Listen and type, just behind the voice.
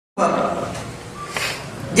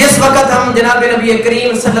وقت ہم جناب نبی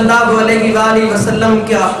کریم صلی اللہ علیہ وآلہ وسلم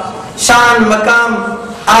کا شان مقام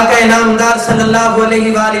آقا انعامدار صلی اللہ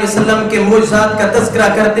علیہ وآلہ وسلم کے معجزات کا تذکرہ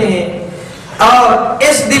کرتے ہیں اور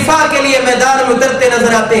اس دفاع کے لیے میدان میں اترتے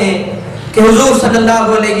نظر آتے ہیں کہ حضور صلی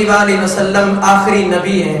اللہ علیہ وآلہ وسلم آخری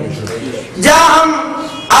نبی ہیں. جہاں ہم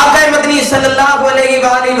آقا مدنی صلی اللہ علیہ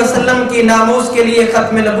وآلہ وسلم کی ناموس کے لیے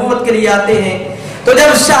ختم نبوت کے لیے آتے ہیں تو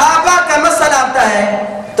جب صحابہ کا مسئلہ آتا ہے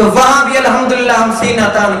تو وہاں بھی الحمدللہ ہم سینہ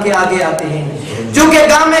تان کے آگے آتے ہیں. چونکہ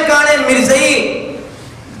گامے کانے مرزئی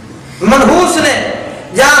منحوس نے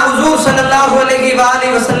جہاں حضور صلی اللہ علیہ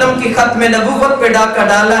وآلہ وسلم کی ختم نبوت پہ ڈاکہ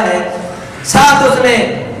ڈالا ہے، ساتھ اس نے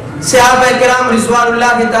صحابہ کرام رضوان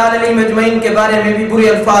اللہ تعالی علیہم اجمعین کے بارے میں بھی برے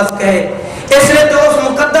الفاظ کہے. اس نے تو اس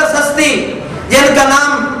مقدس ہستی جن کا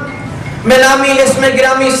نام ملامی اسم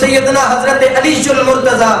گرامی سیدنا حضرت علی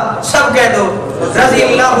المرتضیٰ سب کہہ دو رضی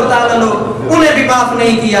اللہ تعالیٰ عنہ، انہیں بھی معاف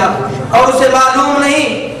نہیں کیا. اور اسے معلوم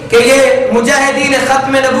نہیں کہ یہ مجاہدین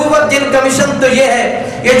ختم نبوت جن کا مشن تو یہ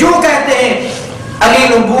ہے، یہ جو کہتے ہیں علی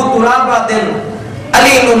نبو ترابا دن،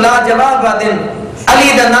 علی نو لا جوابا دن،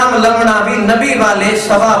 علی دا نام لمنا بھی نبی والے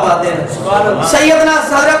ثوابا دن. سیدنا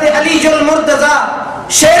حضرت علی المرتضیٰ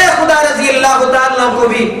شیر خدا رضی اللہ تعالیٰ کو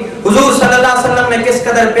بھی حضور صلی اللہ علیہ وسلم نے کس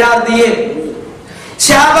قدر پیار دیے.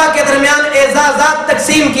 صحابہ کے درمیان اعزازات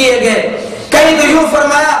تقسیم کیے گئے. کہیں تو یوں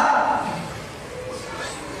فرمایا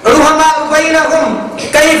رحماء بینہم،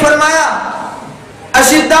 کہیں فرمایا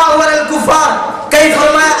اشداء علی الکفار، کہیں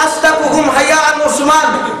فرمایا اصدقہم حیاء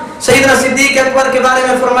عثمان. سیدنا صدیق اکبر کے بارے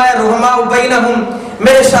میں فرمایا رحماء بینہم،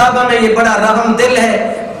 میرے صحابہ میں یہ بڑا رحم دل ہے،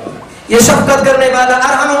 یہ شفقت کرنے والا.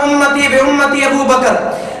 ارحم امتی بے امتی ابو بکر،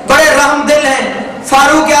 بڑے رحم دل ہیں.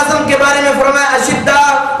 فاروق اعظم کے بارے میں فرمایا اشداء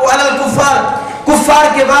علی الکفار، کفار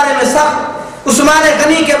کے بارے میں سخت. عثمان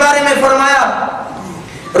غنی کے بارے میں فرمایا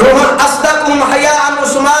اصدقہم حیاء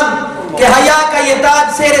عثمان، کہ حیا کا یہ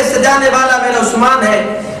تاج سیر سجانے والا میرا عثمان ہے.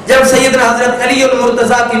 جب سیدنا حضرت علی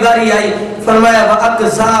المرتضیٰ کی باری آئی فرمایا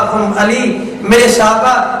وَأَقْزَاهُمْ علی، میرے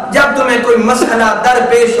صحابہ جب تمہیں کوئی مسئلہ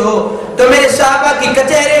درپیش ہو تو میرے صحابہ کی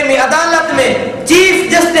کچہرے میں عدالت میں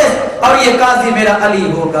چیف جسٹس اور یہ قاضی میرا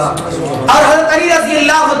علی ہوگا. اور حضرت علی رضی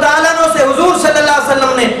اللہ تعالیٰ عنہ سے حضور صلی اللہ علیہ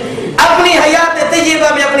وسلم نے اپنی حیات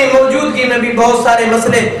طیبہ میں اپنی موجودگی میں بھی بہت سارے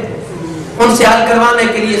مسئلے ان سے حل کروانے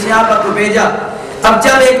کے لیے صحابہ کو بھیجا. اب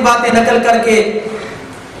چند ایک باتیں نقل کر کے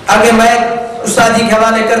آگے میں استاد جی کے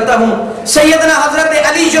حوالے کرتا ہوں. سیدنا حضرت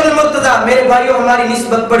علی المرتضیٰ، میرے بھائیوں ہماری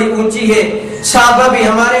نسبت بڑی اونچی ہے، صحابہ بھی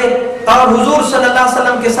ہمارے اور حضور صلی اللہ علیہ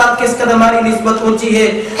وسلم کے ساتھ کس قدر ہماری نسبت اونچی ہے.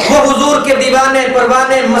 وہ حضور کے دیوانے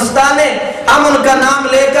پروانے مستانے، ہم ان کا نام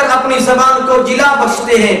لے کر اپنی زبان کو جلا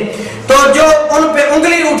بخشتے ہیں. تو جو ان پہ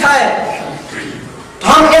انگلی اٹھائے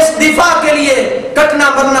ہم اس دفاع کے لیے کٹنا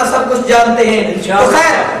مرنا سب کچھ جانتے ہیں. تو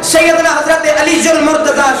خیر سیدنا حضرت علی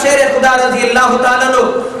المرتضیٰ شیر خدا رضی اللہ تعالیٰ عنہ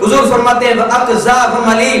حضور فرماتے ہیں وَأَقْزَاهُمْ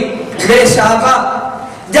عَلِي، میرے صحابہ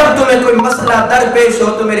جب تمہیں کوئی مسئلہ درپیش ہو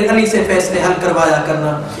تو میرے علی سے فیصلے حل کروایا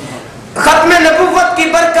کرنا. ختم نبوت کی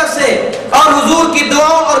برکت سے اور حضور کی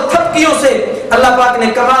دعاؤں اور تھپکیوں سے اللہ پاک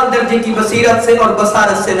نے کمال درجے کی بصیرت سے اور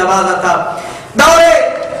بصارت سے نوازا تھا. دور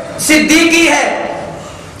صدیقی ہے،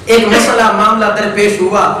 ایک مسئلہ معاملہ درپیش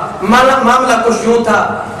ہوا. معاملہ کچھ یوں تھا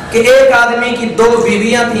کہ ایک آدمی کی دو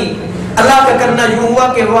بیویاں تھیں. اللہ کا کرنا یوں ہوا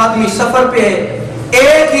کہ وہ آدمی سفر پہ ہے.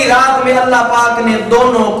 ایک ہی رات میں اللہ پاک نے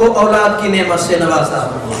دونوں کو اولاد کی نعمت سے نوازا.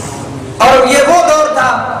 اور یہ وہ دور تھا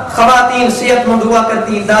خواتین صحت مند ہوا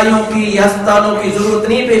کرتی، دائیوں کی یا ہسپتالوں کی ضرورت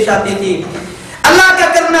نہیں پیش آتی تھی. اللہ کا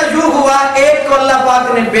کرنا یوں ہوا ایک کو اللہ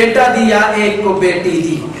پاک نے بیٹا دیا، ایک کو بیٹی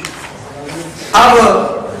دی. اب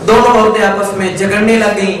دونوں عورتیں آپس میں جھگڑنے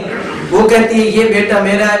لگ گئیں. وہ کہتی ہے یہ بیٹا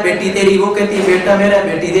میرا ہے بیٹی تیری، وہ کہتی ہے بیٹا میرا ہے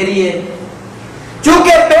بیٹی تیری ہے.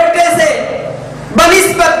 چونکہ بیٹے سے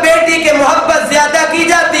بنسبت بیٹی کے محبت زیادہ کی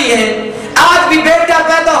جاتی ہے. آج بھی بیٹا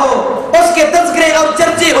پیدا ہو اس کے تذکرے اور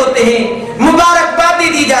چرچے ہوتے ہیں، مبارکبادی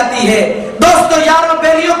دی جاتی ہے، دوستوں یاروں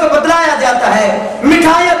بیلیوں کو بتلایا جاتا ہے،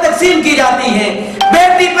 مٹھائیاں تقسیم کی جاتی ہیں.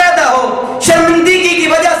 بیٹی پیدا ہو شرمندگی کی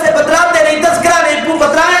وجہ سے بتلاتے نہیں، تذکرہ نہیں،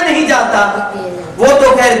 بتلایا نہیں جاتا. وہ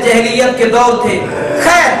تو خیر جہلیت کے دور تھے.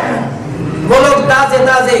 خیر وہ لوگ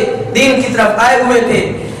تازے دین کی طرف آئے ہوئے تھے.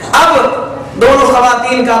 اب دونوں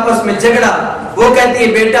خواتین کا آپس میں جھگڑا. وہ کہتی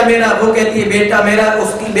ہے بیٹا میرا، وہ کہتی ہے بیٹا میرا،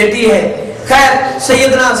 اس کی بیٹی ہے. خیر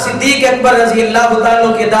سیدنا صدیق اکبر رضی اللہ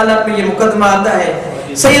تعالیٰ کی عدالت میں یہ مقدمہ آتا ہے.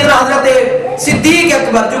 سیدنا حضرت صدیق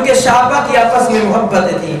اکبر چونکہ صحابہ کی آپس میں محبت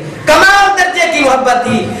تھی، کمال درجے کی محبت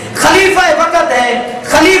تھی، خلیفہ وقت ہے،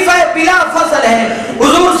 خلیفہ بلا فصل ہے،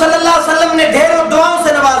 حضور صلی اللہ علیہ وسلم نے ڈھیروں دعاؤں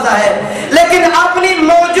سے نوازا ہے، لیکن اپنی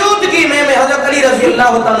موجودگی میں حضرت علی رضی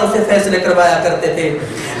اللہ تعالیٰ سے فیصلے کروایا کرتے تھے.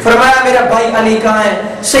 فرمایا میرا بھائی علی کہاں ہے؟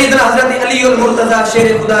 سیدنا حضرت علی المرتضیٰ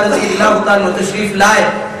شیر خدا رضی اللہ تعالیٰ تشریف لائے.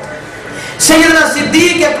 सैयदना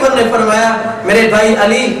सिद्दीक अकबर ने फरमाया मेरे भाई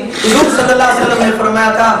अली, हुजूर सल्लल्लाहु अलैहि वसल्लम ने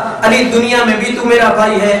फरमाया था अली दुनिया में भी तू मेरा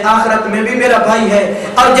भाई है, आखिरत में भी मेरा भाई है,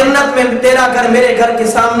 और जन्नत में तेरा घर मेरे घर के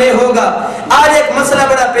सामने होगा। आज एक मसला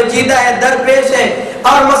बड़ा पेचीदा है, दरपेश है,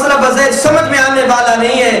 और मसला बज़ैर समझ में आने वाला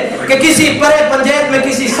नहीं है कि किसी परे पंचायत में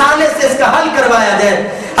किसी साले से इसका हल करवाया जाए।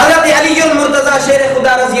 हज़रत अली मुर्तज़ा शेर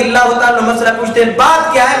खुदा रज़ी अल्लाह तआला मसला पूछते हैं,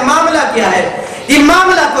 बात क्या है, मामला क्या है, ये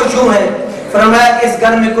मामला को यूं है। फरमाया कि इस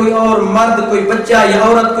घर में कोई और मर्द, कोई बच्चा या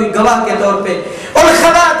औरत कोई गवाह के तौर पे, उन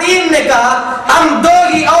खवातीन ने कहा हम दो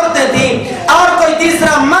ही औरतें थी और कोई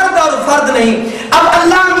तीसरा मर्द और फर्द नहीं। अब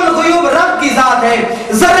अल्लाहुल ग़ुयूब रब की जात है,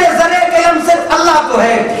 जर्रे जर्रे का इल्म सिर्फ अल्लाह को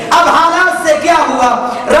है। अब हालात से क्या हुआ,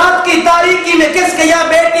 रात की तारीकी में किसके यहाँ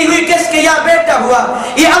बेटी हुई, किसके यहाँ बेटा हुआ,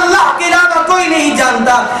 ये अल्लाह के अलावा कोई नहीं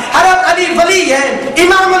जानता। हज़रत अली वली है,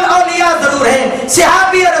 इमामुल औलिया जरूर है,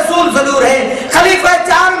 सहाबी रसूल जरूर है, खलीफा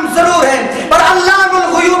चाम जरूर है, पर अल्लाहुल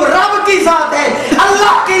ग़ुयूब रब की जात है,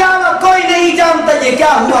 अल्लाह के अलावा कोई नहीं जानता ये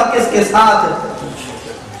क्या हुआ किसके साथ।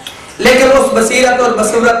 लेकिन उस बसीरत और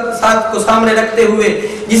बसूरत साथ को सामने रखते हुए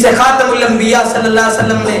जिसे खातमुल अंबिया सल्लल्लाहु अलैहि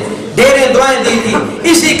वसल्लम ने ढेरे दुआएं दी थी,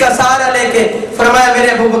 इसी का सहारा लेके फरमाया मेरे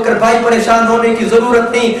अबू बकर भाई परेशान होने की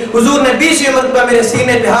जरूरत नहीं। हुजूर ने 20 मरतबा मेरे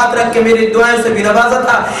सीने पे हाथ रख के मेरी दुआओं से भी नवाजा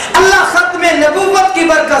था। अल्लाह खत्म नबुवत की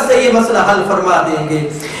बरकत से ये मसला हल फरमा देंगे।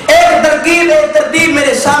 एक तरतीब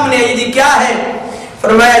मेरे सामने आई जी, क्या है?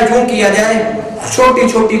 फरमाया यूं किया जाए,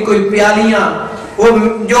 छोटी छोटी कोई प्यालियां वो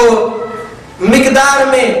जो मिकदार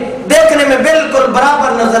में देखने में बिल्कुल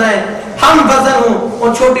बराबर नजर आए, हम वजन हो,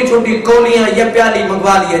 वो छोटी छोटी कोलियां या प्याली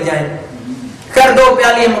मंगवा लिया जाए। कर 2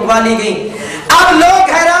 प्यालियां मंगवा ली गई। अब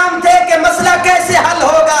लोग हैरान थे कि मसला कैसे हल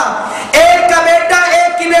होगा, एक का बेटा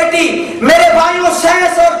एक की बेटी। मेरे भाइयों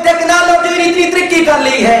साइंस और टेक्नोलॉजी ने इतनी तरक्की कर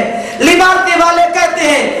ली है, लिबार्टी वाले कहते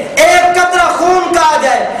हैं एक कतरा खून का आ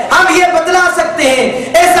जाए हम ये बदला सकते हैं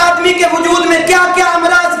इस आदमी के वजूद में क्या क्या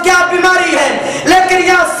अमराज क्या बीमारी है। लेकिन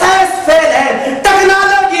यहाँ साइंस फेल है,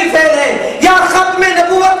 टेक्नोलॉजी फेल है। यहाँ खत्म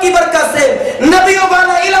नबूवत की बरकत से नबियों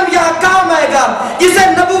वाला इल्म यहाँ काम आएगा जिसे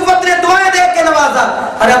नबूवत ने दुआएं दे के नवाजा।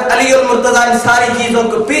 हज़रत अली मुर्तज़ा इन सारी चीजों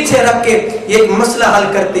को पीछे रख के ये मसला हल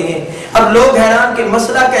करते हैं। अब लोग हैरान कि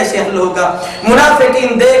मसला कैसे हल होगा।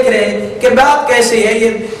 मुनाफिकीन देख रहे कि बात कैसे है, ये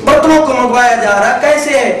बर्तनों को मंगवाया जा रहा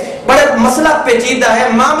कैसे है, बड़े मसला पेचीदा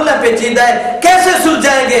है, मामला पेचीदा है, कैसे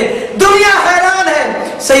सुलझाएंगे। दुनिया हैरान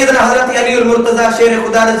है। सैयदना हज़रत अली मुर्तज़ा शेर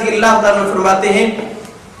खुदा रज़ी अल्लाह तआला फरमाते हैं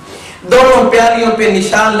दोनों प्यालियों पे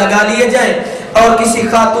निशान लगा लिए जाए और किसी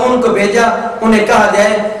खातून को भेजा, उन्हें कहा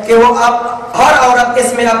जाए कि वो आप हर औरत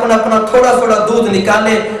इसमें अपना अपना थोड़ा थोड़ा दूध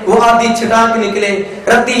निकाले, वो आधी छटाक निकले,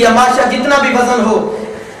 रत्ती या माशा जितना भी वजन हो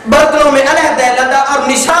बर्तनों में अलग-अलग और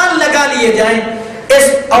निशान लगा लिए जाए इस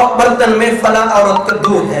बर्तन में फला औरत का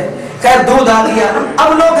दूध है। खैर दूध आ गया।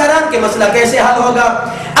 अब लोग हैरान कि मसला कैसे हल होगा।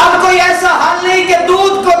 अब कोई ऐसा हल नहीं कि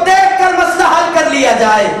दूध को देखकर मसला हल कर लिया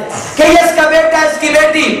जाए कि ये इसका बेटा इसकी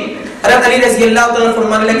बेटी। हज़रत अली रज़ी अल्लाह तआला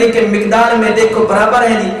फरमाने लगे कि मिकदार में देखो बराबर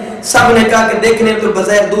है जी। सब ने कहा कि देखने तो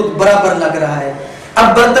बज़ैर दूध बराबर लग रहा है।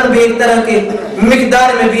 अब बर्तन भी एक तरह के,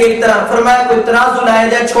 मिकदार में भी एक तरह। फरमाया कोई तराजू लाया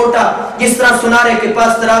जाए छोटा, जिस तरह सुनारे के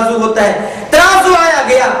पास तराजू होता है। तराजू आया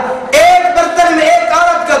गया, एक बर्तन में एक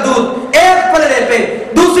औरत का दूध एक पलड़े पे,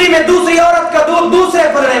 दूसरी में दूसरी औरत का दूध दूसरे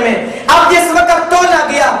पलड़े में। अब जिस वक्त तोला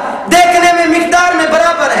गया देखने में मिकदार में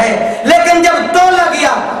बराबर है, लेकिन जब तोला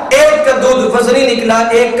गया एक का दूध वजनी निकला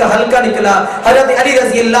एक का हल्का निकला। हज़रत अली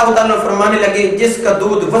रज़ी अल्लाह तआला फरमाने लगे जिसका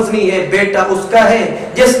दूध वजनी है बेटा उसका है,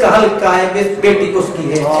 जिसका हल्का है बेटी उसकी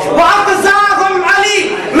है। अली,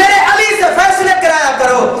 मेरे अली से फैसले कराया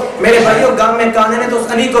करो। मेरे भाइयों गांव में काने ने तो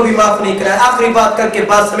उस अली को भी माफ नहीं कराया। आखिरी बात करके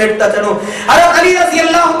बात समेटता चलो। हज़रत अली रज़ी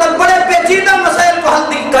अल्लाह तआला बड़े पेचीदा मसाइल को हल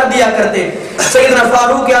कर दिया करते। सैयदना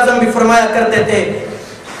फारूक आज़म भी फरमाया करते थे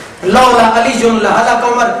लौला अली लहलक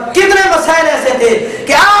उमर। कितने मसाइल ऐसे थे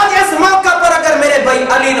कि आज इस मौका पर अगर मेरे भाई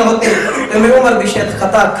अली न होते तो मैं उमर भी शायद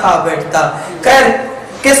खता खा बैठता। खैर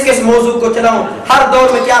किस किस मौजू को चलाऊं, हर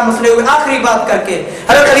दौर में क्या मसले हुए। आखिरी बात करके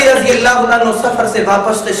हज़रत अली रज़ी अल्लाह तआला सफर से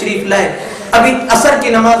वापस तशरीफ लाए। अभी असर की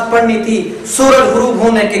नमाज पढ़नी थी, सूरज गुरूब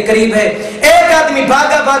होने के करीब है। एक आदमी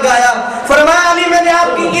भागा भागा आया, फरमाया अली मैंने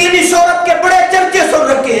आपकी इल्मी शोहरत के बड़े चर्चे सुन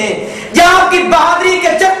रखे हैं, जहाँ आपकी बहादुरी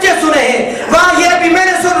के चर्चे सुने हैं वहाँ ये भी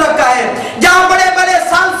मैंने सुन रखा है। जहाँ बड़े बड़े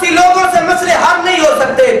सालसी लोगों से मसले हल नहीं हो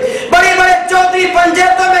सकते, बड़े बड़े चौधरी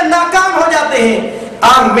पंचायतों में नाकाम हो जाते हैं,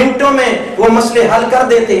 आप मिनटों में वो मसले हल कर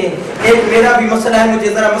देते हैं। एक मेरा भी मसला है, मुझे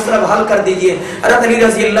जरा मसला हल कर दीजिए। हज़रत अली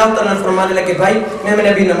रज़ी अल्लाह तआला फरमाने लगे भाई मैंने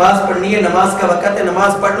अभी नमाज पढ़नी है, नमाज का वक्त है,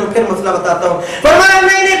 नमाज पढ़ लूं फिर मसला बताता हूँ। फरमाया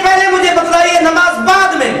नहीं पहले मुझे बतलाइए, नमाज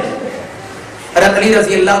बाद में। हज़रत अली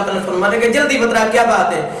रज़ी अल्लाह तआला फरमाने लगे जल्दी बता क्या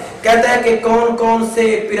बात है। کہتا ہے کہ کون کون سے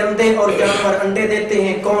پرندے اور جانور انڈے دیتے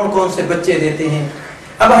ہیں، کون کون سے بچے دیتے ہیں۔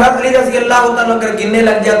 اب حضرت علی رضی اللہ تعالیٰ اگر گننے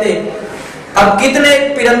لگ جاتے، اب کتنے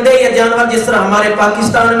پرندے یا جانور جس طرح ہمارے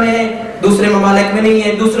پاکستان میں ہیں، دوسرے ممالک میں نہیں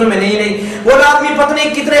ہے، دوسروں میں نہیں، وہ آدمی پتہ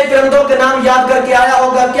نہیں کتنے پرندوں کے نام یاد کر کے آیا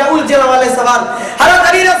ہوگا، کیا الجھن والے سوال۔ حضرت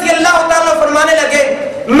علی رضی اللہ تعالیٰ فرمانے لگے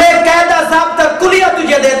میں قاعدہ ضابطہ کلیہ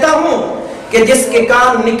تجھے دیتا ہوں کہ جس کے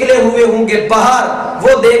کان نکلے ہوئے ہوں گے باہر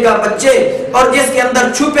وہ دے گا بچے، اور جس کے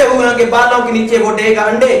اندر چھپے ہوئے ہوں گے بالوں کے نیچے وہ دے گا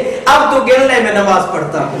انڈے۔ اب تو گننے میں نماز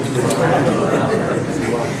پڑھتا ہوں۔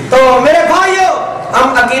 تو میرے بھائیو،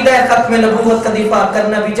 ہم عقیدہ ختم نبوت کا دفاع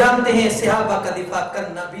کرنا بھی جانتے ہیں، صحابہ کا دفاع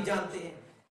کرنا بھی جانتے ہیں۔